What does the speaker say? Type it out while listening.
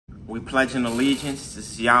We pledging allegiance.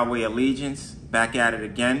 This is Yahweh Allegiance. Back at it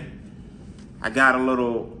again. I got a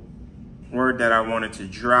little word that I wanted to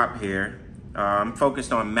drop here. I'm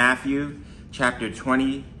focused on Matthew chapter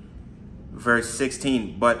 20, verse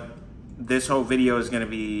 16. But this whole video is going to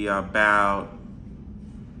be about...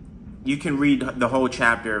 You can read the whole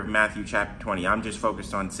chapter of Matthew chapter 20. I'm just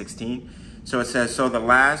focused on 16. So it says, "So the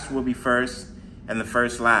last will be first, and the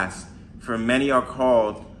first last. For many are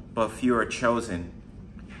called, but few are chosen."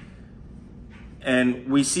 And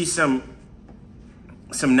we see some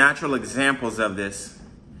natural examples of this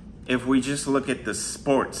if we just look at the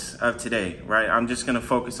sports of today, right? I'm just going to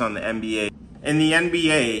focus on the NBA. In the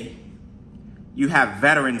NBA, you have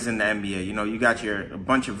veterans in the NBA. You know, you got a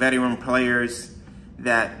bunch of veteran players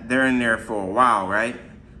that they're in there for a while, right?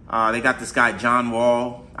 They got this guy, John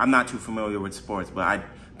Wall. I'm not too familiar with sports, but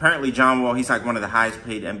apparently John Wall, he's like one of the highest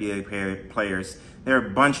paid NBA players. There are a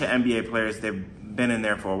bunch of NBA players that have been in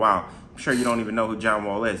there for a while. I'm sure you don't even know who John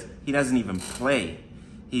Wall is. He doesn't even play.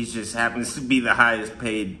 He just happens to be the highest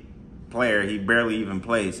paid player. He barely even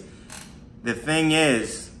plays. The thing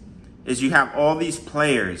is you have all these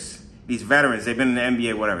players, these veterans, they've been in the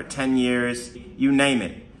NBA, whatever, 10 years, you name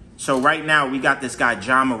it. So right now we got this guy,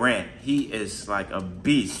 Ja Morant. He is like a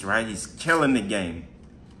beast, right? He's killing the game.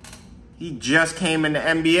 He just came in the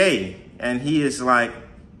NBA and he is like,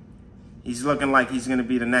 he's looking like he's going to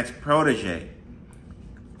be the next protege.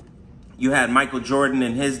 You had Michael Jordan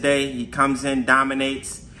in his day. He comes in,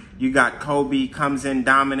 dominates. You got Kobe, comes in,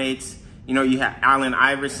 dominates. You know, you have Allen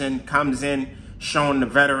Iverson, comes in, showing the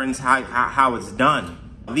veterans how it's done.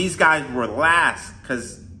 These guys were last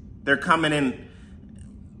because they're coming in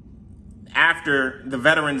after the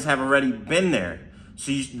veterans have already been there.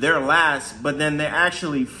 So they're last, but then they're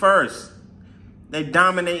actually first. They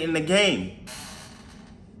dominate in the game.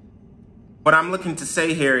 What I'm looking to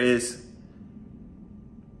say here is,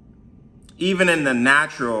 even in the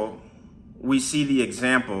natural, we see the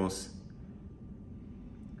examples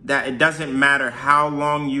that it doesn't matter how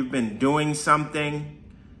long you've been doing something.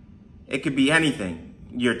 It could be anything.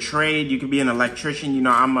 Your trade, you could be an electrician. You know,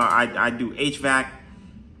 I do HVAC.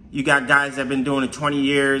 You got guys that have been doing it 20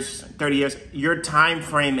 years, 30 years. Your time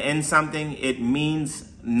frame in something, it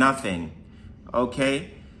means nothing, okay?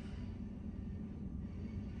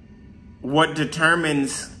 What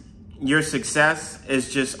determines your success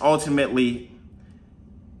is just ultimately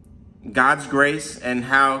God's grace and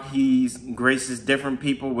how he graces different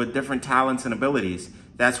people with different talents and abilities.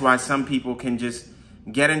 That's why some people can just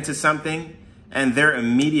get into something and they're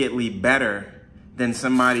immediately better than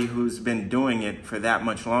somebody who's been doing it for that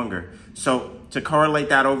much longer. So to correlate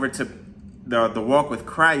that over to the walk with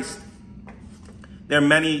Christ, there are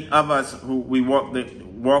many of us who we walk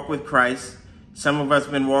with Christ. Some of us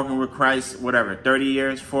have been walking with Christ, whatever, 30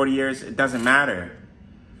 years, 40 years, it doesn't matter.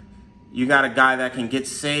 You got a guy that can get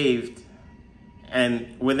saved,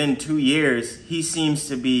 and within 2 years, he seems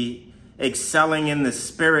to be excelling in the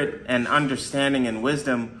spirit and understanding and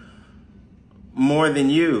wisdom more than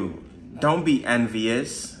you. Don't be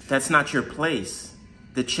envious. That's not your place.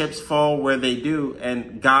 The chips fall where they do,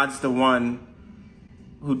 and God's the one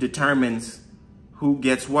who determines who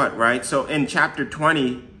gets what, right? So in chapter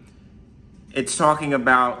 20, it's talking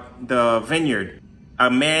about the vineyard.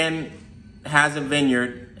 A man has a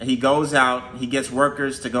vineyard. He goes out, he gets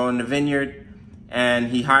workers to go in the vineyard, and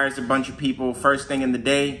he hires a bunch of people first thing in the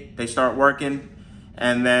day. They start working,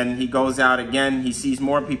 and then he goes out again. He sees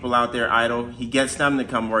more people out there idle. He gets them to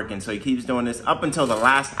come working. So he keeps doing this up until the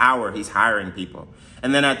last hour. He's hiring people.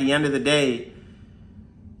 And then at the end of the day,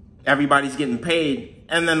 everybody's getting paid.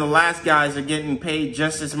 And then the last guys are getting paid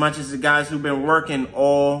just as much as the guys who've been working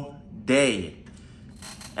all day.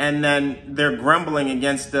 And then they're grumbling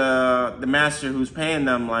against the master who's paying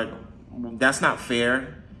them, like, that's not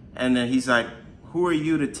fair. And then he's like, who are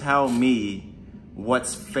you to tell me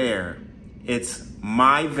what's fair? It's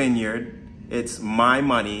my vineyard. It's my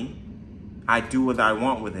money. I do what I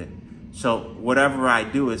want with it. So whatever I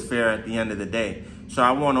do is fair at the end of the day. So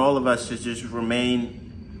I want all of us to just remain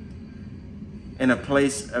in a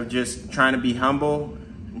place of just trying to be humble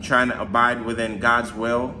and trying to abide within God's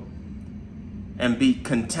will and be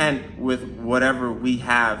content with whatever we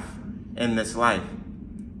have in this life.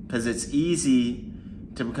 Because it's easy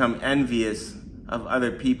to become envious of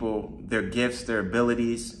other people, their gifts, their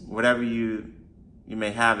abilities, whatever you may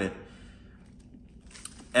have it.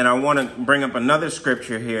 And I want to bring up another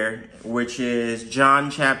scripture here, which is John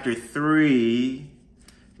chapter 3,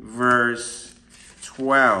 verse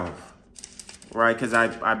 12, right? Because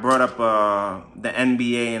I brought up the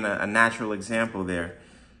NBA and a natural example there.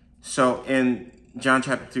 So in John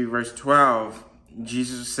chapter 3, verse 12,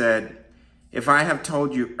 Jesus said, If I have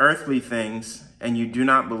told you earthly things and you do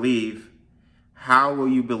not believe, how will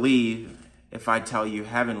you believe if I tell you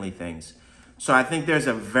heavenly things? So I think there's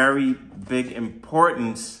a very big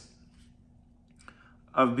importance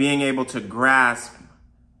of being able to grasp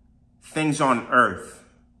things on earth,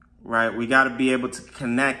 right? We got to be able to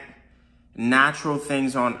connect natural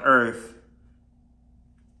things on earth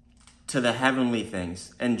to the heavenly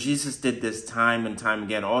things. And Jesus did this time and time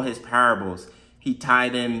again. All his parables, he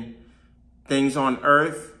tied in things on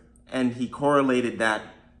earth and he correlated that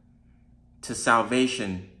to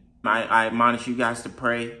salvation. I admonish you guys to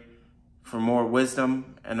pray for more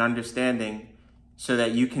wisdom and understanding so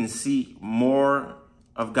that you can see more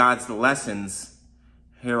of God's lessons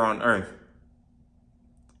here on earth.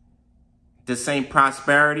 This ain't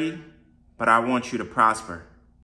prosperity, but I want you to prosper.